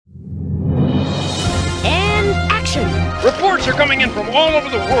reports are coming in from all over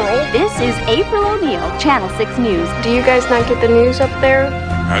the world. This is April O'Neil, Channel 6 News. Do you guys not get the news up there?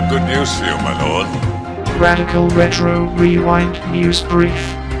 I have good news for you, my lord. Radical Retro Rewind News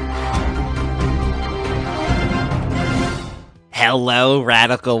Brief. Hello,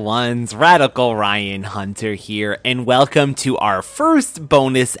 Radical Ones. Radical Ryan Hunter here, and welcome to our first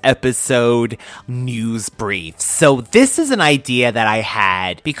bonus episode, News Brief. So this is an idea that I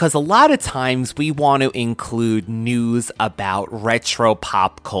had because a lot of times we want to include news about retro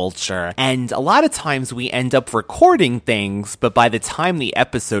pop culture, and a lot of times we end up recording things, but by the time the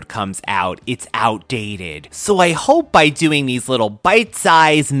episode comes out, it's outdated. So I hope by doing these little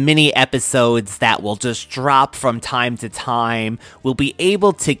bite-sized mini episodes that will just drop from time to time, we'll be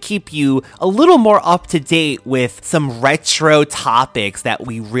able to keep you a little more up to date with some retro topics that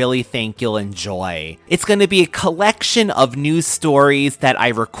we really think you'll enjoy. It's going to be a collection of news stories that I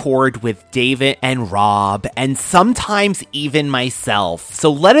record with David and Rob, and sometimes even myself.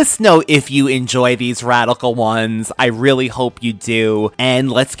 So let us know if you enjoy these Radical Ones. I really hope you do. And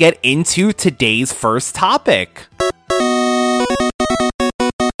let's get into today's first topic.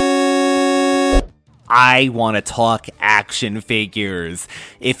 I want to talk action figures.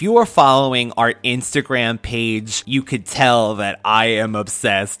 If you are following our Instagram page, you could tell that I am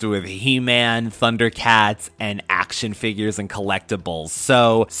obsessed with He-Man, Thundercats, and action figures and collectibles.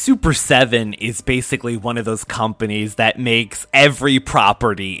 So Super 7 is basically one of those companies that makes every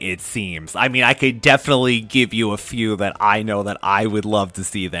property, it seems. I mean, I could definitely give you a few that I know that I would love to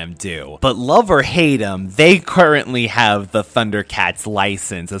see them do. But love or hate them, they currently have the Thundercats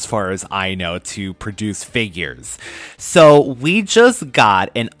license, as far as I know, to produce figures. So we just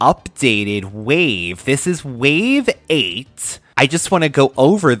got an updated wave. This is wave 8. I just want to go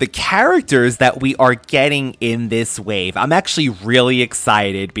over the characters that we are getting in this wave. I'm actually really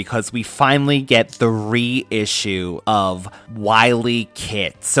excited because we finally get the reissue of Wily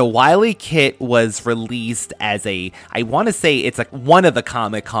Kit. So Wily Kit was released as I want to say it's like one of the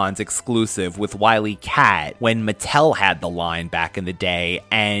Comic-Cons exclusive with Wily Cat when Mattel had the line back in the day,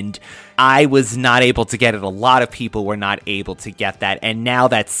 and I was not able to get it. A lot of people were not able to get that. And now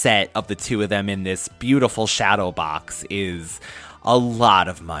that set of the two of them in this beautiful shadow box is a lot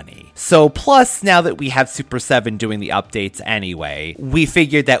of money. So plus, now that we have Super 7 doing the updates anyway, we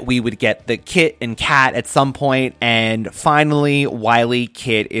figured that we would get the Kit and Cat at some point, and finally Wily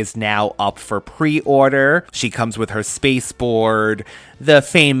Kit is now up for pre-order. She comes with her space board, the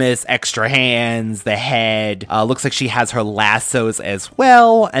famous extra hands, the head. Looks like she has her lassos as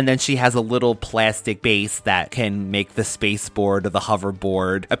well, and then she has a little plastic base that can make the space board or the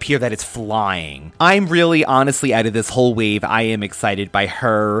hoverboard appear that it's flying. I'm really, honestly, out of this whole wave, I am excited by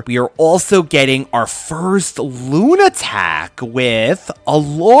her. We are also getting our first Lunatach with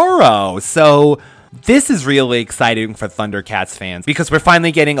Aloro. So this is really exciting for Thundercats fans because we're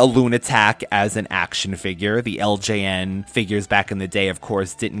finally getting a Lunatach as an action figure. The LJN figures back in the day, of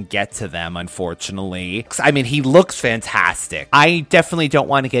course, didn't get to them, unfortunately. I mean, he looks fantastic. I definitely don't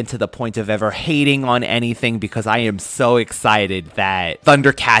want to get to the point of ever hating on anything because I am so excited that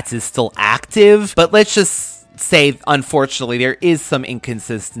Thundercats is still active, but let's just say, unfortunately, there is some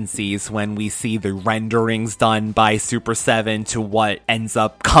inconsistencies when we see the renderings done by Super 7 to what ends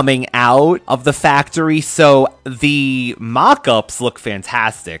up coming out of the factory. So the mock-ups look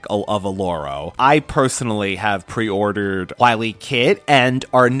fantastic of Aloro. I personally have pre-ordered Wily Kit and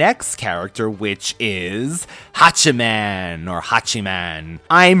our next character, which is Hachiman or Hachiman.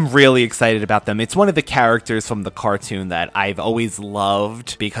 I'm really excited about them. It's one of the characters from the cartoon that I've always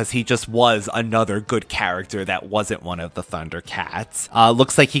loved because he just was another good character that wasn't one of the Thundercats.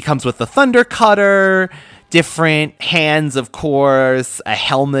 Looks like he comes with the Thunder Cutter, different hands, of course, a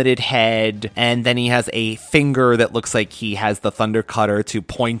helmeted head, and then he has a finger that looks like he has the Thunder Cutter to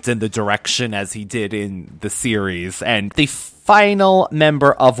point in the direction as he did in the series. And the final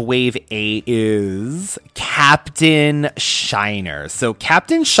member of Wave 8 is Captain Shiner. So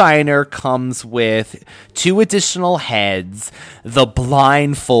Captain Shiner comes with 2 additional heads, the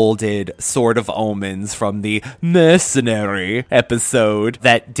blindfolded Sword of Omens from the Mercenary episode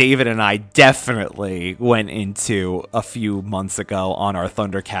that David and I definitely went into a few months ago on our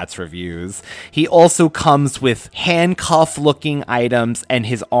Thundercats reviews. He also comes with handcuff-looking items and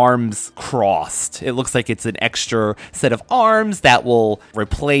his arms crossed. It looks like it's an extra set of arms arms that will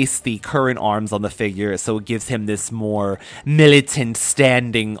replace the current arms on the figure, so it gives him this more militant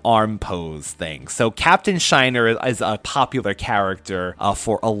standing arm pose thing. So Captain Shiner is a popular character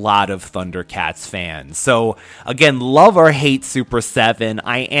for a lot of Thundercats fans. So again, love or hate Super 7,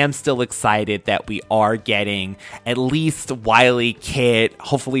 I am still excited that we are getting at least Wily Kit.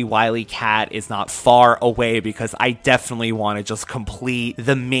 Hopefully Wily Cat is not far away, because I definitely want to just complete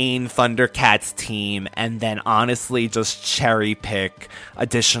the main Thundercats team and then honestly just cherry pick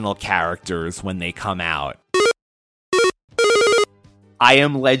additional characters when they come out. I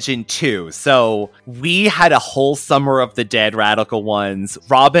Am Legend 2. So we had a whole Summer of the Dead Radical Ones.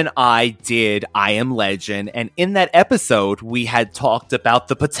 Rob and I did I Am Legend, and in that episode, we had talked about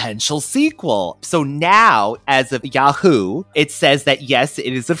the potential sequel. So now, as of Yahoo, it says that yes,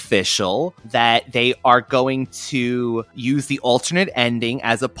 it is official, that they are going to use the alternate ending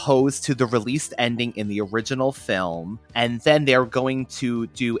as opposed to the released ending in the original film, and then they're going to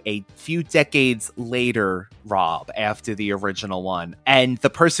do a few decades later, Rob, after the original one. And the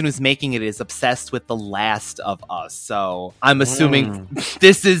person who's making it is obsessed with The Last of Us. So I'm assuming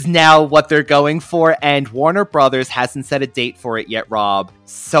this is now what they're going for. And Warner Brothers hasn't set a date for it yet, Rob.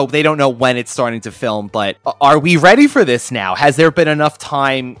 So they don't know when it's starting to film. But are we ready for this now? Has there been enough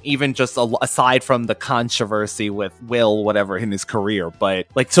time, even just aside from the controversy with Will, whatever, in his career? But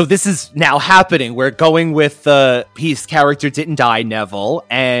so this is now happening. We're going with his character didn't die, Neville.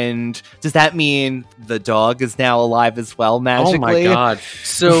 And does that mean the dog is now alive as well, magically? Oh my God.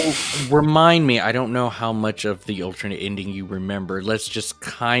 So remind me, I don't know how much of the alternate ending you remember. Let's just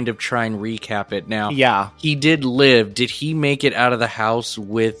kind of try and recap it now. Yeah. He did live. Did he make it out of the house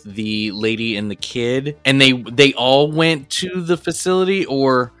with the lady and the kid? And they all went to the facility,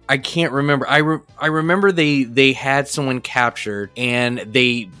 or I can't remember. I remember they had someone captured and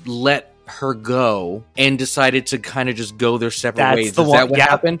they let her go and decided to kind of just go their separate ways. Is that what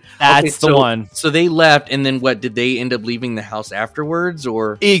happened? That's the one. So they left, and then what? Did they end up leaving the house afterwards,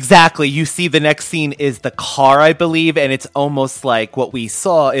 or? Exactly. You see the next scene is the car, I believe, and it's almost like what we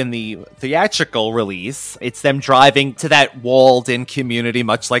saw in the theatrical release. It's them driving to that walled-in community,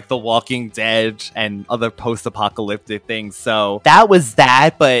 much like The Walking Dead and other post-apocalyptic things. So that was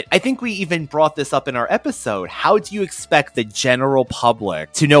that, but I think we even brought this up in our episode. How do you expect the general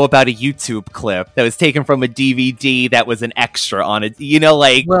public to know about a YouTube clip that was taken from a DVD that was an extra on it?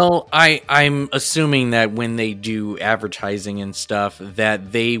 Well, I'm assuming that when they do advertising and stuff,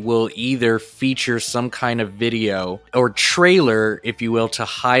 that they will either feature some kind of video or trailer, if you will, to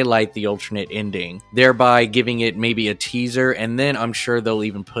highlight the alternate ending, thereby giving it maybe a teaser, and then I'm sure they'll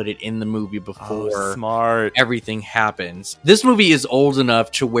even put it in the movie before smart. Everything happens. This movie is old enough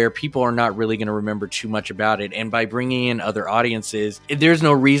to where people are not really going to remember too much about it, and by bringing in other audiences, there's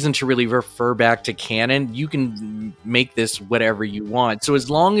no reason to really refer back to canon. You can make this whatever you want. So as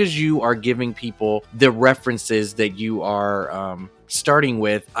long as you are giving people the references that you are starting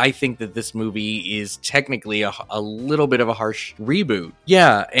with, I think that this movie is technically a little bit of a harsh reboot.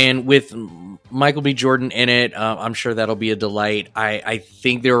 Yeah, and with Michael B. Jordan in it, I'm sure that'll be a delight. I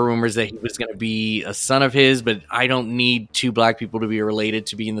think there were rumors that he was going to be a son of his, but I don't need two black people to be related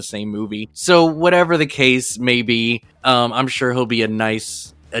to be in the same movie. So whatever the case may be, I'm sure he'll be a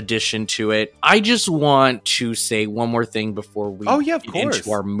nice addition to it. I just want to say one more thing before we get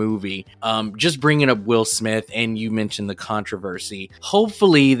into our movie. Just bringing up Will Smith, and you mentioned the controversy.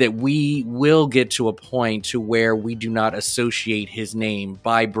 Hopefully that we will get to a point to where we do not associate his name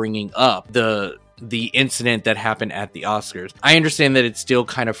by bringing up the incident that happened at the Oscars. I understand that it's still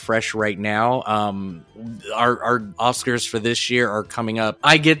kind of fresh right now. Our Oscars for this year are coming up.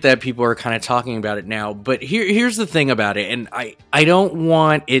 I get that people are kind of talking about it now, but here's the thing about it, and I don't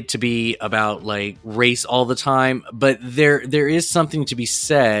want it to be about like race all the time, but there is something to be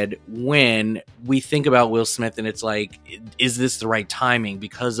said when we think about Will Smith, and it's like, is this the right timing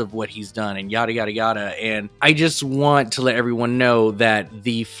because of what he's done, and yada yada yada. And I just want to let everyone know that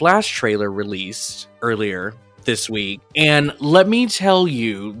the Flash trailer released earlier this week, and let me tell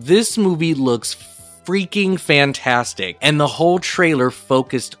you, this movie looks freaking fantastic, and the whole trailer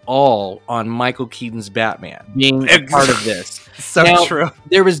focused all on Michael Keaton's Batman being a part of this. So now, true.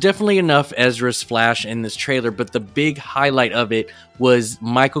 There was definitely enough Ezra's Flash in this trailer, but the big highlight of it was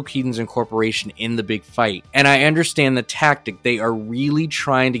Michael Keaton's incorporation in the big fight. And I understand the tactic. They are really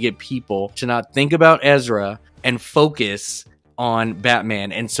trying to get people to not think about Ezra and focus on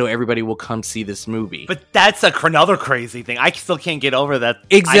Batman, and so everybody will come see this movie. But that's another crazy thing. I still can't get over that.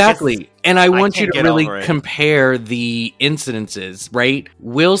 Exactly. And I want you to really compare the incidences, right?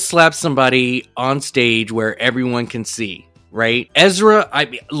 Will slap somebody on stage where everyone can see, right? Ezra,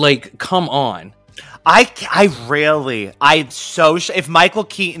 come on. If Michael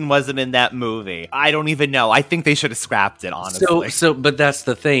Keaton wasn't in that movie, I don't even know. I think they should have scrapped it, honestly. But that's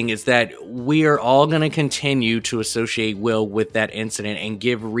the thing, is that we are all going to continue to associate Will with that incident and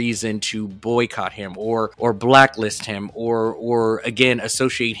give reason to boycott him or blacklist him or again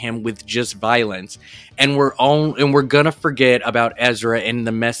associate him with just violence. And we're gonna forget about Ezra and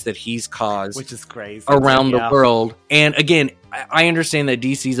the mess that he's caused, which is crazy, around the world. And again, I understand that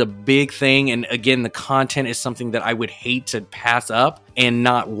DC's a big thing, and again, the content is something that I would hate to pass up and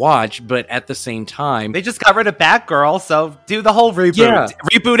not watch, but at the same time, they just got rid of Batgirl, so do the whole reboot. Yeah.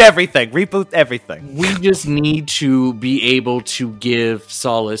 Reboot everything. We just need to be able to give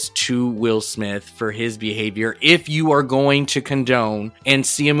solace to Will Smith for his behavior if you are going to condone and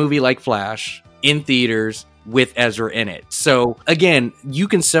see a movie like Flash in theaters with Ezra in it. So again, you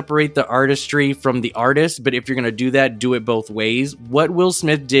can separate the artistry from the artist, but if you're going to do that, do it both ways. What Will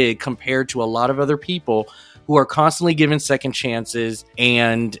Smith did compared to a lot of other people who are constantly given second chances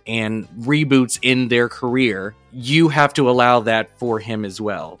and reboots in their career, you have to allow that for him as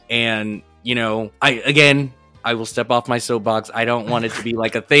well. And, you know, I will step off my soapbox. I don't want it to be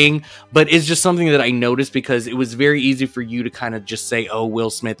like a thing, but it's just something that I noticed because it was very easy for you to kind of just say, oh, Will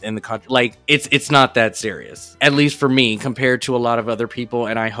Smith in the country. Like, it's not that serious, at least for me, compared to a lot of other people.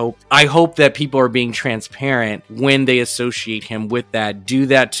 And I hope that people are being transparent when they associate him with that. Do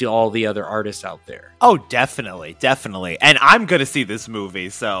that to all the other artists out there. Oh, definitely. And I'm going to see this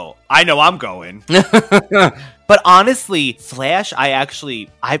movie, so I know I'm going. But honestly, Flash, I'm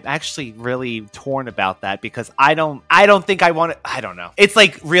actually really torn about that because I don't think I want to. I don't know. It's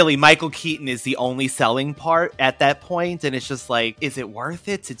like really Michael Keaton is the only selling part at that point, and it's just like, is it worth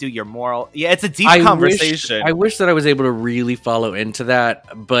it to do your moral? Yeah, it's a deep conversation. I wish that I was able to really follow into that,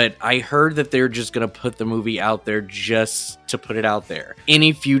 but I heard that they're just going to put the movie out there just to put it out there.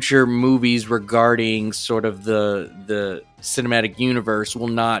 Any future movies regarding sort of the cinematic universe will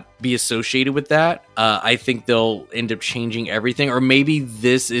not be associated with that. I think they'll end up changing everything, or maybe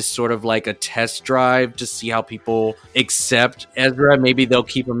this is sort of like a test drive to see how people accept Ezra. Maybe they'll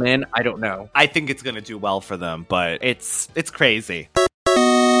keep him in. I don't know. I think it's going to do well for them, but it's crazy.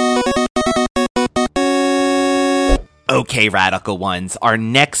 Okay, Radical Ones, our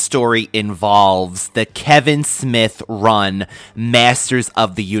next story involves the Kevin Smith run Masters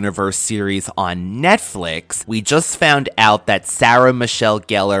of the Universe series on Netflix. We just found out that Sarah Michelle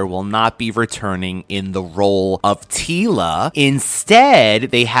Gellar will not be returning in the role of Teela.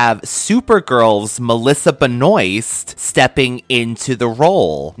 Instead, they have Supergirl's Melissa Benoist stepping into the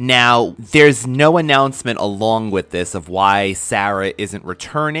role. Now, there's no announcement along with this of why Sarah isn't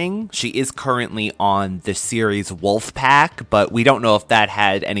returning. She is currently on the series Wolfpack, but we don't know if that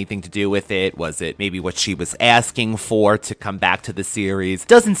had anything to do with it. Was it maybe what she was asking for to come back to the series?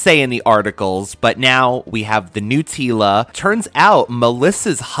 Doesn't say in the articles, but now we have the new Teela. Turns out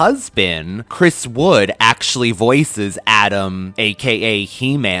Melissa's husband, Chris Wood, actually voices Adam, aka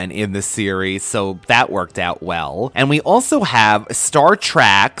He-Man, in the series, so that worked out well. And we also have Star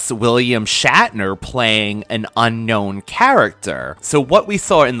Trek's William Shatner playing an unknown character. So what we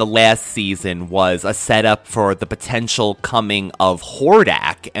saw in the last season was a setup for the potential coming of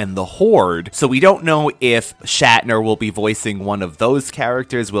Hordak and the Horde. So we don't know if Shatner will be voicing one of those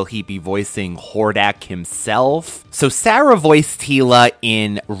characters. Will he be voicing Hordak himself? So Sarah voiced Teela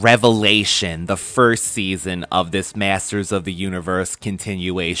in Revelation, the first season of this Masters of the Universe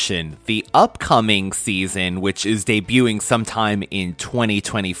continuation. The upcoming season, which is debuting sometime in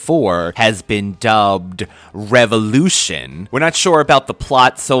 2024, has been dubbed Revolution. We're not sure about the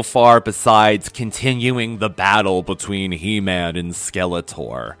plot so far besides continuing the battle between He-Man and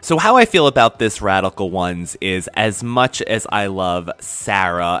Skeletor. So how I feel about this, Radical Ones, is as much as I love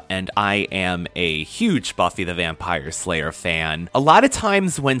Sarah, and I am a huge Buffy the Vampire Slayer fan, a lot of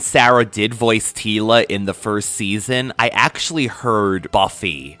times when Sarah did voice Teela in the first season, I actually heard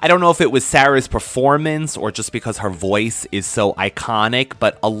Buffy. I don't know if it was Sarah's performance or just because her voice is so iconic,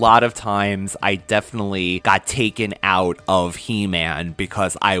 but a lot of times I definitely got taken out of He-Man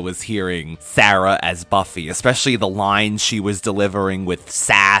because I was hearing Sarah as Buffy, especially the lines she was delivering with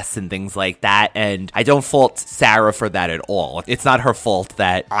sass and things like that, and I don't fault Sarah for that at all. It's not her fault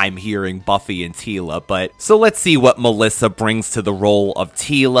that I'm hearing Buffy and Teela, but so let's see what Melissa brings to the role of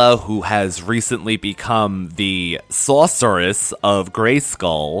Teela, who has recently become the sorceress of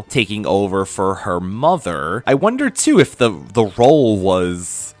Grayskull, taking over for her mother. I wonder too if the role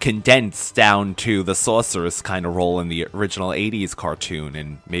was condensed down to the sorceress kind of role in the original 80s cartoon,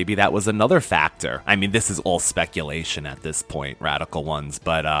 and maybe that was another factor. I mean, this is all speculation at this point, Radical Ones,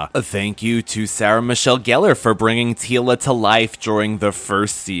 but thank you to Sarah Michelle Gellar for bringing Teela to life during the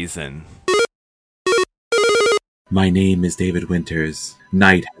first season. My name is David Winters.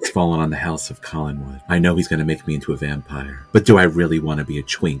 Night has fallen on the house of Collinwood. I know he's going to make me into a vampire, but do I really want to be a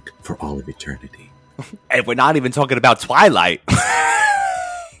twink for all of eternity? And we're not even talking about Twilight.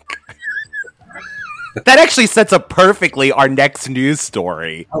 That actually sets up perfectly our next news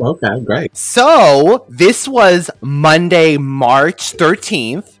story. Oh, okay, great. So, this was Monday, March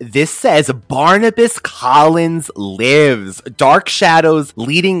 13th. This says Barnabas Collins lives. Dark Shadows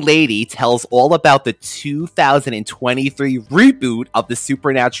leading lady tells all about the 2023 reboot of the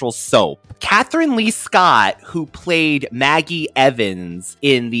Supernatural soap. Catherine Lee Scott, who played Maggie Evans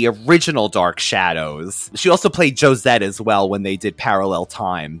in the original Dark Shadows, she also played Josette as well when they did Parallel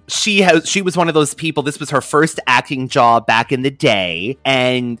Time. She was one of those people. This was her first acting job back in the day,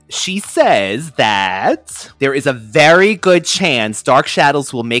 and she says that there is a very good chance Dark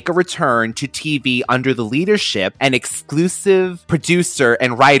Shadows will make a return to TV under the leadership and exclusive producer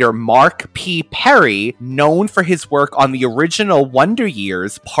and writer Mark P. Perry, known for his work on the original Wonder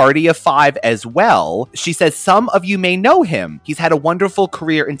Years, Party of Five as well. She says some of you may know him. He's had a wonderful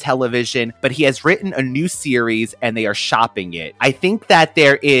career in television, but he has written a new series and they are shopping it. I think that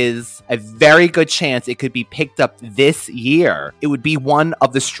there is a very good chance it could be picked up this year. It would be one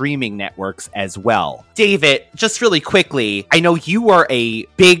of the streaming networks as well. David, just really quickly, I know you were a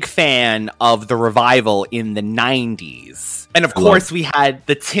big fan of the revival in the 90s. And of course, we had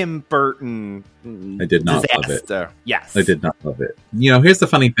the Tim Burton I did not disaster. love it. Yes. I did not love it. You know, here's the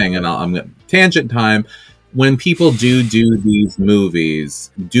funny thing, and I'm going to tangent time. When people do these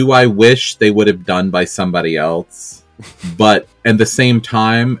movies, do I wish they would have done by somebody else? But at the same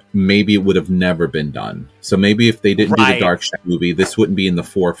time, maybe it would have never been done. So maybe if they didn't do the Dark Shadow movie, this wouldn't be in the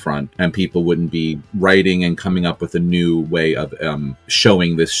forefront, and people wouldn't be writing and coming up with a new way of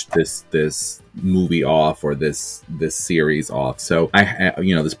showing this movie off, or this series off. So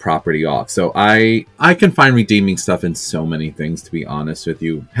this property off. So I can find redeeming stuff in so many things, to be honest with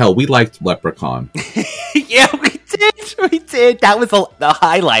you. Hell, we liked Leprechaun. Yeah, we did. That was the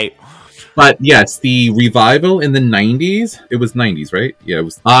highlight. But yes, the revival in the 90s, it was 90s, right? Yeah, it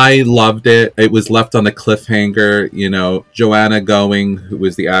was. I loved it. It was left on a cliffhanger. You know, Joanna Going, who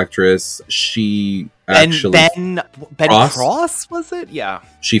was the actress, she actually... Ben Cross, was it? Yeah.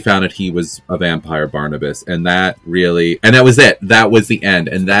 She found out he was a vampire, Barnabas, and that really... And that was it. That was the end.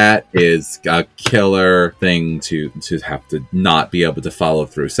 And that is a killer thing to have to not be able to follow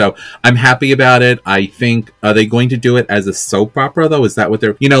through. So I'm happy about it. I think... Are they going to do it as a soap opera, though? Is that what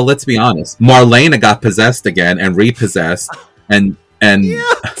they're... You know, let's be honest. Marlena got possessed again and repossessed and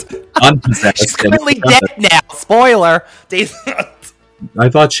unpossessed. She's currently dead now. Spoiler. I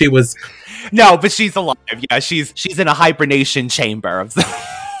thought she was... No, but she's alive. Yeah, she's in a hibernation chamber.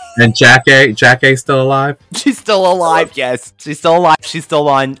 And Jack A still alive? She's still alive, yes. She's still alive. She's still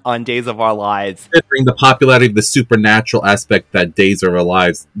on Days of Our Lives. Considering the popularity of the supernatural aspect that Days of Our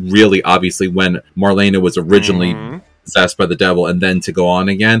Lives really, obviously, when Marlena was originally possessed by the devil and then to go on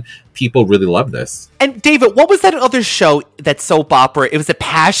again, people really love this. And David, what was that other show, that soap opera? It was a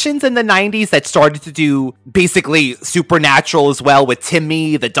Passions in the 90s that started to do basically supernatural as well, with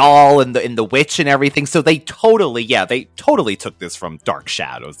Timmy, the doll, and the witch and everything. So they totally took this from Dark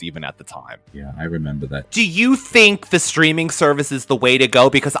Shadows even at the time. Yeah, I remember that. Do you think the streaming service is the way to go?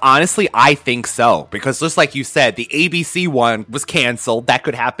 Because honestly, I think so. Because just like you said, the ABC one was canceled. That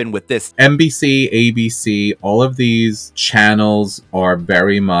could happen with this. NBC, ABC, all of these channels are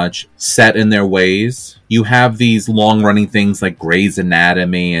very much set in their ways. You have these long-running things like Grey's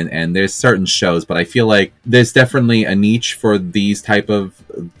Anatomy, and there's certain shows, but I feel like there's definitely a niche for these type of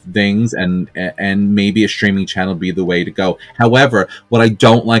things, and maybe a streaming channel be the way to go. However, what I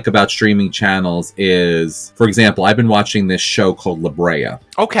don't like about streaming channels is, for example, I've been watching this show called La Brea.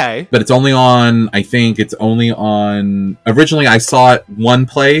 Okay. But it's only on, I think it's only on, originally I saw it one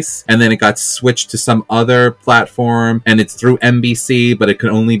place, and then it got switched to some other platform, and it's through NBC, but it can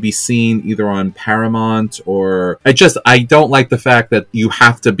only be seen either on Paramount, or I don't like the fact that you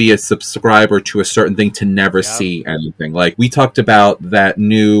have to be a subscriber to a certain thing to never see anything. Like, we talked about that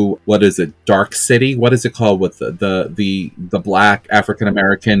new, what is it, Dark City? What is it called, with the black African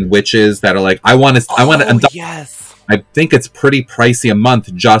American witches that are like, yes. I think it's pretty pricey a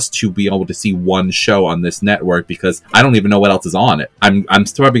month just to be able to see one show on this network, because I don't even know what else is on it. I'm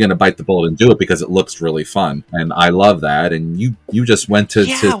probably going to bite the bullet and do it because it looks really fun, and I love that. And you just went to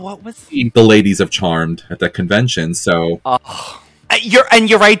see the Ladies of Charmed at the convention, so.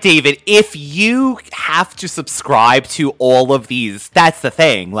 You're right, David. If you have to subscribe to all of these, that's the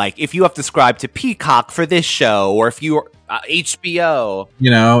thing. Like, if you have to subscribe to Peacock for this show, or if you're HBO,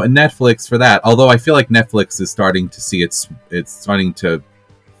 and Netflix for that. Although I feel like Netflix is starting to see its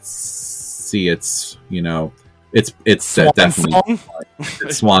It's definitely Song?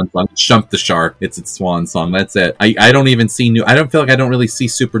 it's Swan Song. Jump the Shark. It's Swan Song. That's it. I don't even see new. I don't feel like I don't really see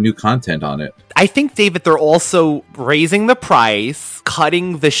super new content on it. I think, David, they're also raising the price,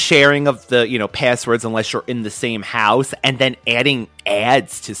 cutting the sharing of the, passwords unless you're in the same house, and then adding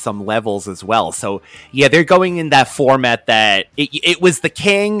ads to some levels as well. So, yeah, they're going in that format that it was the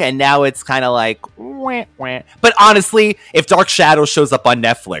king, and now it's kind of like, wah, wah. But honestly, if Dark Shadows shows up on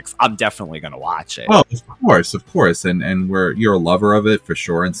Netflix, I'm definitely going to watch it. Oh, of course. And you're a lover of it for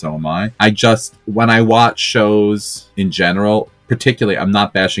sure, and so am I. When I watch shows in general, particularly, I'm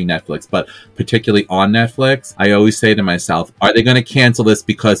not bashing Netflix, but particularly on Netflix, I always say to myself, are they going to cancel this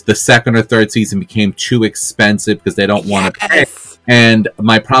because the second or third season became too expensive because they don't want to pay? And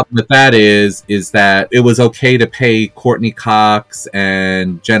my problem with that is that it was okay to pay Courtney Cox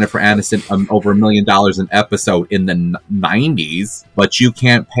and Jennifer Aniston over $1 million an episode in the 90s, but you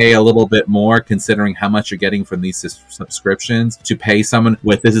can't pay a little bit more considering how much you're getting from these subscriptions to pay someone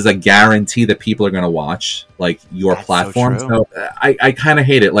with this is a guarantee that people are going to watch like your platform. So I kind of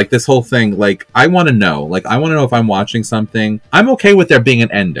hate it. Like this whole thing, like I want to know if I'm watching something. I'm okay with there being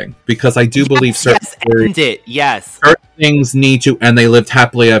an ending because I do believe certain things need to, and they lived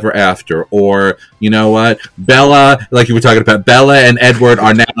happily ever after. Or, you know what? Bella, like you were talking about, Bella and Edward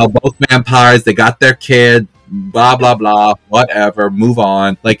are now both vampires. They got their kid. Blah, blah, blah. Whatever. Move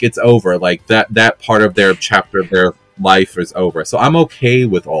on. Like, it's over. Like, that part of their chapter of their life is over. So I'm okay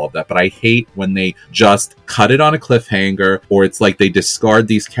with all of that, but I hate when they just cut it on a cliffhanger, or it's like they discard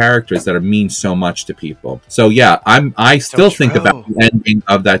these characters that mean so much to people. So yeah, I still think about the ending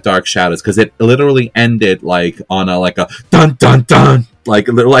of that Dark Shadows because it literally ended like on a dun dun dun. Like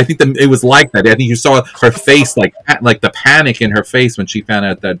I think it was like that. I think you saw her face, like the panic in her face when she found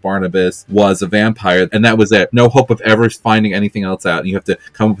out that Barnabas was a vampire, and that was it. No hope of ever finding anything else out. And you have to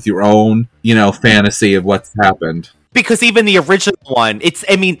come up with your own, fantasy of what's happened. Because even the original one,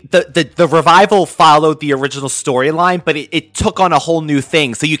 the revival followed the original storyline, but it took on a whole new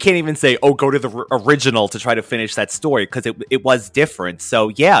thing. So you can't even say, go to the original to try to finish that story, because it was different. So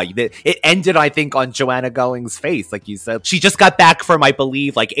yeah, it ended, I think, on Joanna Going's face, like you said. She just got back from, I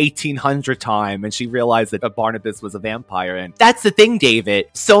believe, like 1800 time, and she realized that Barnabas was a vampire. And that's the thing, David.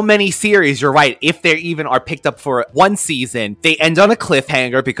 So many series, you're right, if they even are picked up for one season, they end on a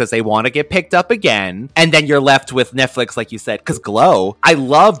cliffhanger because they want to get picked up again, and then you're left with Netflix, like you said, because Glow, I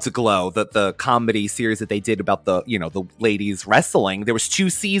loved Glow, the comedy series that they did about the ladies wrestling. There was 2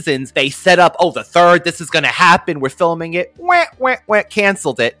 seasons. They set up, the third, this is going to happen. We're filming it.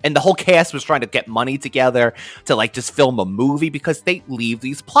 Canceled it. And the whole cast was trying to get money together to like just film a movie because they leave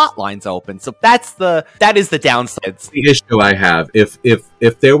these plot lines open. So that is the downside. The issue I have,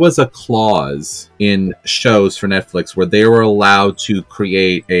 if there was a clause in shows for Netflix where they were allowed to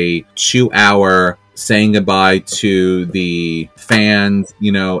create a 2-hour saying goodbye to the fans,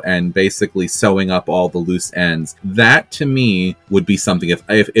 and basically sewing up all the loose ends. That to me would be something.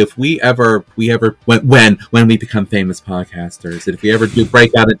 If we ever when we become famous podcasters, and if we ever do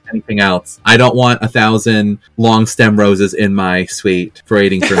break out into anything else, I don't want 1,000 long stem roses in my suite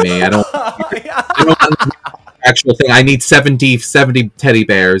waiting for me. I don't want actual thing. I need 70 teddy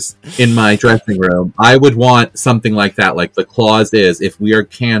bears in my dressing room. I would want something like that. Like the clause is, if we are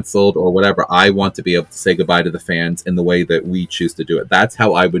canceled or whatever, I want to be able to say goodbye to the fans in the way that we choose to do it. That's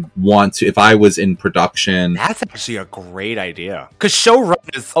how I would want to, if I was in production. That's actually a great idea. Because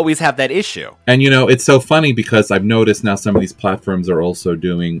showrunners always have that issue. And it's so funny because I've noticed now some of these platforms are also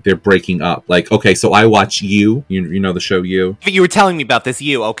they're breaking up. Like, okay, so I watch You. You know the show You? You were telling me about this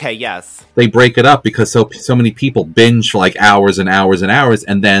You. Okay, yes. They break it up because so many people binge for like hours and hours and hours,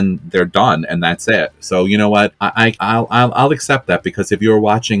 and then they're done, and that's it. So you know what? I'll accept that, because if you're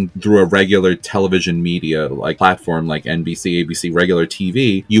watching through a regular television media like platform like NBC, ABC, regular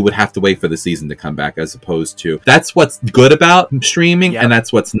TV, you would have to wait for the season to come back, as opposed to that's what's good about streaming, and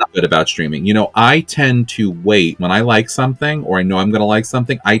that's what's not good about streaming. I tend to wait when I like something, or I know I'm going to like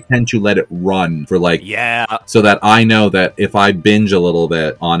something. I tend to let it run for so that I know that if I binge a little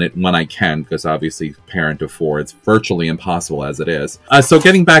bit on it when I can, because obviously parent of 4, it's virtually impossible as it is. So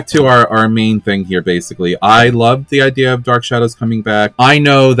getting back to our main thing here, basically, I loved the idea of Dark Shadows coming back. I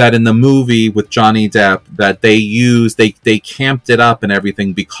know that in the movie with Johnny Depp that they camped it up and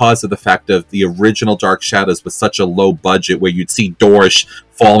everything because of the fact of the original Dark Shadows was such a low budget, where you'd see doors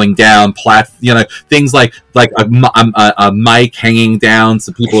falling down, things like a mic hanging down,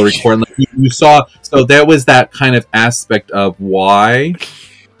 so people are recording. You saw, so there was that kind of aspect of why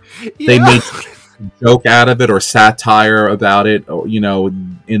they made joke out of it or satire about it, or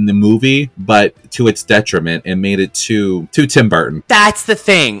in the movie, but to its detriment, and made it too Tim Burton. That's the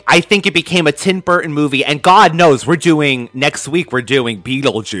thing. I think it became a Tim Burton movie, and God knows next week we're doing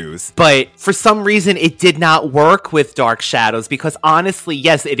Beetlejuice. But for some reason, it did not work with Dark Shadows, because honestly,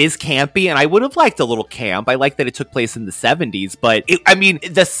 yes, it is campy, and I would have liked a little camp. I like that it took place in the 70s, but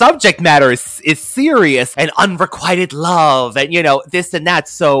the subject matter is serious, and unrequited love, and this and that,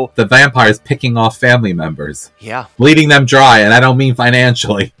 so... The vampire's picking off family members. Yeah. Bleeding them dry, and I don't mean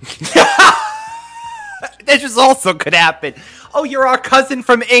financially. That just also could happen. Oh, you're our cousin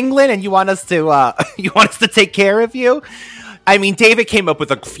from England, and you want us to take care of you? I mean, David came up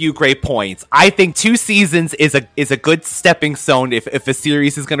with a few great points. I think 2 seasons is a good stepping stone if a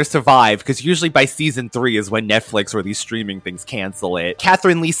series is going to survive, because usually by season 3 is when Netflix or these streaming things cancel it.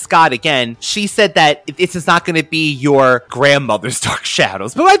 Catherine Lee Scott, again, she said that this is not going to be your grandmother's Dark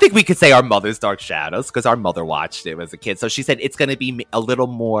Shadows, but I think we could say our mother's Dark Shadows, because our mother watched it as a kid. So she said it's going to be a little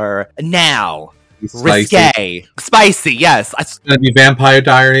more now. Spicy. Risque. Spicy, yes. It's going to be Vampire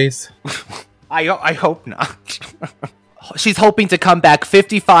Diaries. I hope not. She's hoping to come back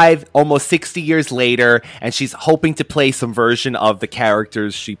 55, almost 60 years later, and she's hoping to play some version of the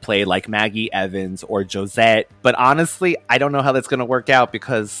characters she played, like Maggie Evans or Josette. But honestly, I don't know how that's going to work out,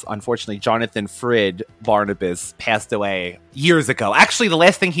 because unfortunately, Jonathan Frid Barnabas passed away years ago. Actually, the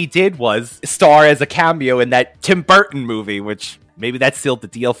last thing he did was star as a cameo in that Tim Burton movie, which... maybe that sealed the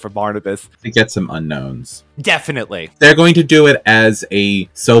deal for Barnabas. To get some unknowns. Definitely. They're going to do it as a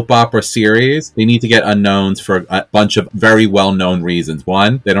soap opera series. They need to get unknowns for a bunch of very well-known reasons.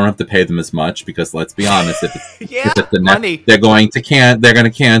 One, they don't have to pay them as much, because let's be honest, if it's the money, they're going to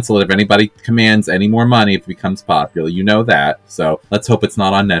cancel it if anybody commands any more money if it becomes popular. You know that. So let's hope it's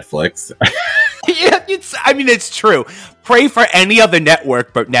not on Netflix. Yeah, it's true. Pray for any other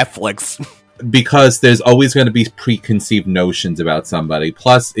network but Netflix. Because there's always going to be preconceived notions about somebody.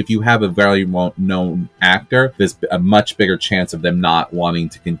 Plus, if you have a very known actor, there's a much bigger chance of them not wanting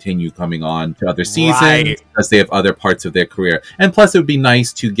to continue coming on to other seasons, because they have other parts of their career. And plus, it would be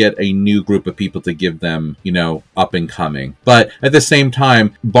nice to get a new group of people to give them, up and coming. But at the same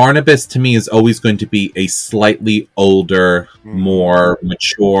time, Barnabas to me is always going to be a slightly older, more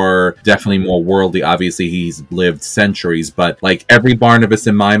mature, definitely more worldly. Obviously, he's lived centuries, but like every Barnabas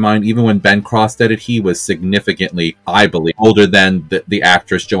in my mind, even when Ben Cross did it, he was significantly, I believe, older than the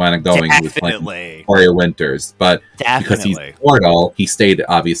actress Joanna Going, who was playing Victoria Winters. But because he's mortal, he stays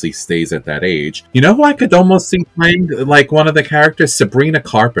at that age. You know who I could almost see playing like one of the characters? Sabrina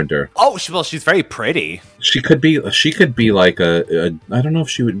Carpenter. Oh, well, she's very pretty. She could be like a I don't know if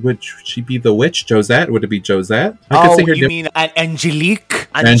she would she be the witch? Josette? Would it be Josette? I could see her mean Angelique?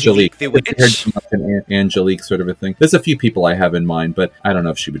 Angelique, the witch? Angelique sort of a thing. There's a few people I have in mind, but I don't know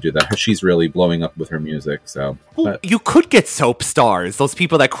if she would do that. She's really blowing up with her music, so... Well, you could get soap stars, those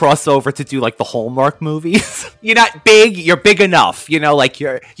people that cross over to do, like, the Hallmark movies. You're not big, you're big enough, like,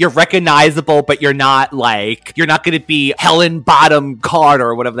 you're recognizable, but you're not gonna be Helen Bottom Carter,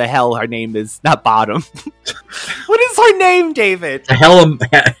 or whatever the hell her name is. Not Bottom. What is her name, David? Helen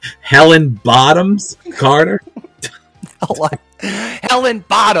Bottoms Carter? Helen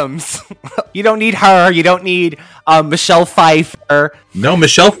Bottoms. You don't need her. You don't need Michelle Pfeiffer. No,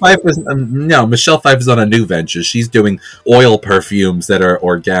 Michelle Pfeiffer's on a new venture. She's doing oil perfumes that are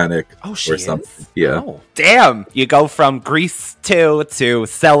organic. Oh, she or something. Is? Yeah. Oh, damn. You go from grease to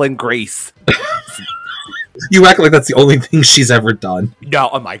selling grease. You act like that's the only thing she's ever done. No,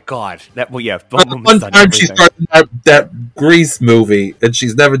 oh my god. One time she started that Grease movie, and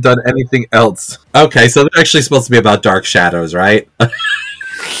she's never done anything else. Okay, so they're actually supposed to be about Dark Shadows, right?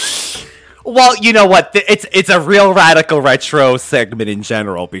 Well, you know what? It's a real radical retro segment in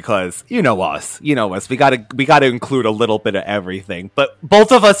general, because you know us. We gotta include a little bit of everything. But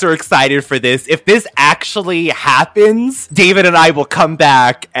both of us are excited for this. If this actually happens, David and I will come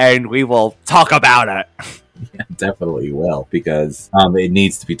back and we will talk about it. Yeah, definitely will, because it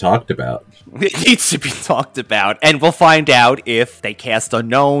needs to be talked about. It needs to be talked about, and we'll find out if they cast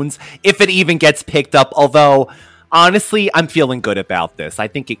unknowns, if it even gets picked up. Although, honestly, I'm feeling good about this. I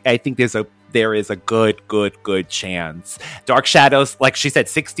think there is a good chance. Dark Shadows, like she said,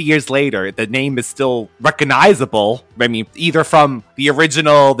 60 years later, the name is still recognizable. I mean, either from the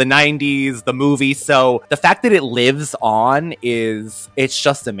original, the 90s, the movie. So the fact that it lives on it's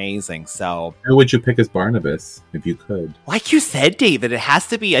just amazing. So who would you pick as Barnabas if you could? Like you said, David, it has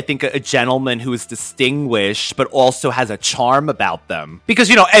to be, I think, a gentleman who is distinguished, but also has a charm about them. Because,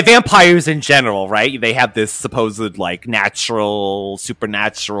 vampires in general, right? They have this supposed, like, natural,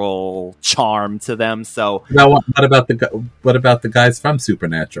 supernatural charm to them. So now, what about the guys from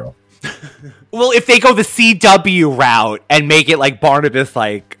Supernatural? Well, if they go the CW route and make it like Barnabas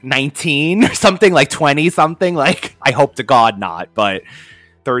like 19 or something, like 20 something, like I hope to God not, but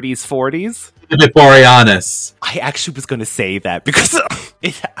 30s, 40s. Boreanaz. I actually was going to say that because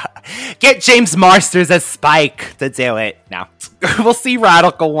get James Marsters as Spike to do it. No, we'll see,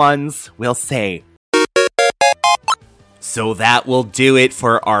 Radical Ones. We'll see. So that will do it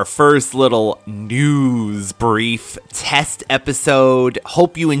for our first little news brief test episode.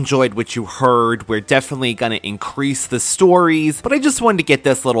 Hope you enjoyed what you heard. We're definitely going to increase the stories, but I just wanted to get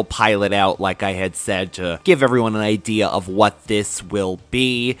this little pilot out, like I had said, to give everyone an idea of what this will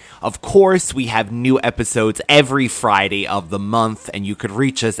be. Of course, we have new episodes every Friday of the month, and you could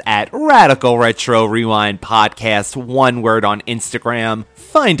reach us at Radical Retro Rewind Podcast, one word, on Instagram.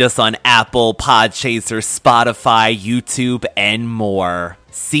 Find us on Apple, Podchaser, Spotify, YouTube, and more.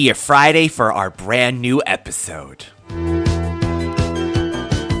 See you Friday for our brand new episode.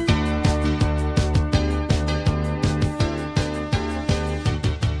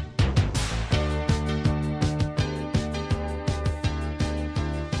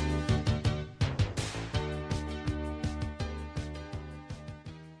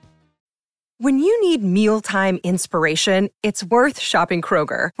 When you need mealtime inspiration, it's worth shopping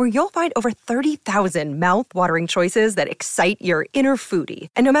Kroger, where you'll find over 30,000 mouth-watering choices that excite your inner foodie.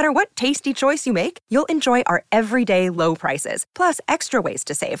 And no matter what tasty choice you make, you'll enjoy our everyday low prices, plus extra ways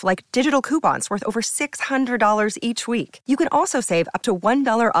to save, like digital coupons worth over $600 each week. You can also save up to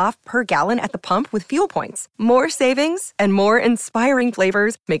 $1 off per gallon at the pump with fuel points. More savings and more inspiring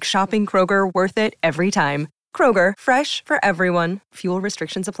flavors make shopping Kroger worth it every time. Kroger, fresh for everyone. Fuel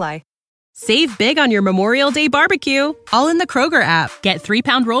restrictions apply. Save big on your Memorial Day barbecue, all in the Kroger app. Get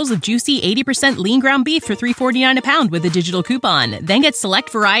 3-pound rolls of juicy 80% lean ground beef for $3.49 a pound with a digital coupon. Then get select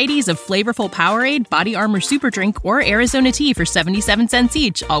varieties of flavorful Powerade, Body Armor Super Drink, or Arizona tea for 77 cents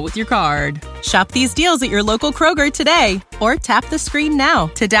each, all with your card. Shop these deals at your local Kroger today, or tap the screen now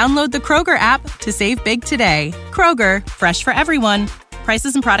to download the Kroger app to save big today. Kroger, fresh for everyone.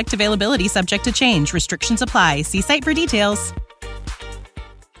 Prices and product availability subject to change. Restrictions apply. See site for details.